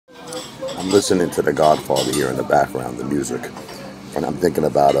I'm listening to The Godfather here in the background, the music, and I'm thinking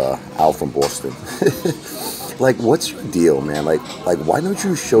about Al from Boston. Like, what's your deal, man? Like, why don't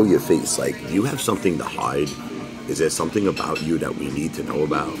you show your face? Like, do you have something to hide? Is there something about you that we need to know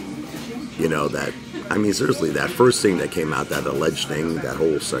about? You know, that, I mean, seriously, that first thing that came out, that alleged thing, that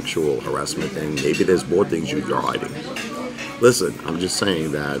whole sexual harassment thing, maybe there's more things you're hiding. Listen, I'm just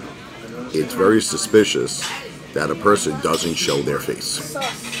saying that it's very suspicious that a person doesn't show their face.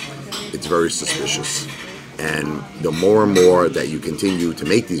 It's very suspicious. And the more and more that you continue to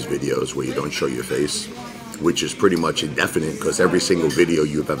make these videos where you don't show your face, which is pretty much indefinite because every single video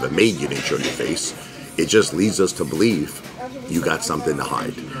you've ever made you didn't show your face, it just leads us to believe you got something to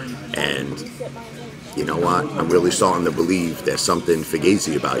hide. And you know what? I'm really starting to believe there's something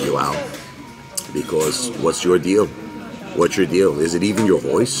fugazi about you, Al. Because what's your deal? What's your deal? Is it even your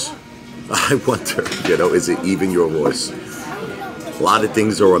voice? I wonder, you know, is it even your voice? A lot of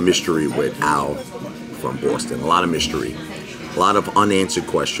things are a mystery with Al from Boston. A lot of mystery. A lot of unanswered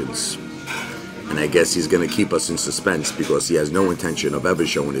questions. And I guess he's going to keep us in suspense because he has no intention of ever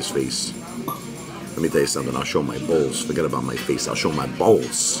showing his face. Let me tell you something. I'll show my balls. Forget about my face. I'll show my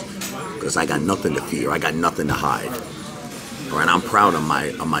balls. Because I got nothing to fear. I got nothing to hide. All right, I'm proud of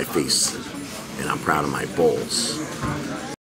my face. And I'm proud of my balls.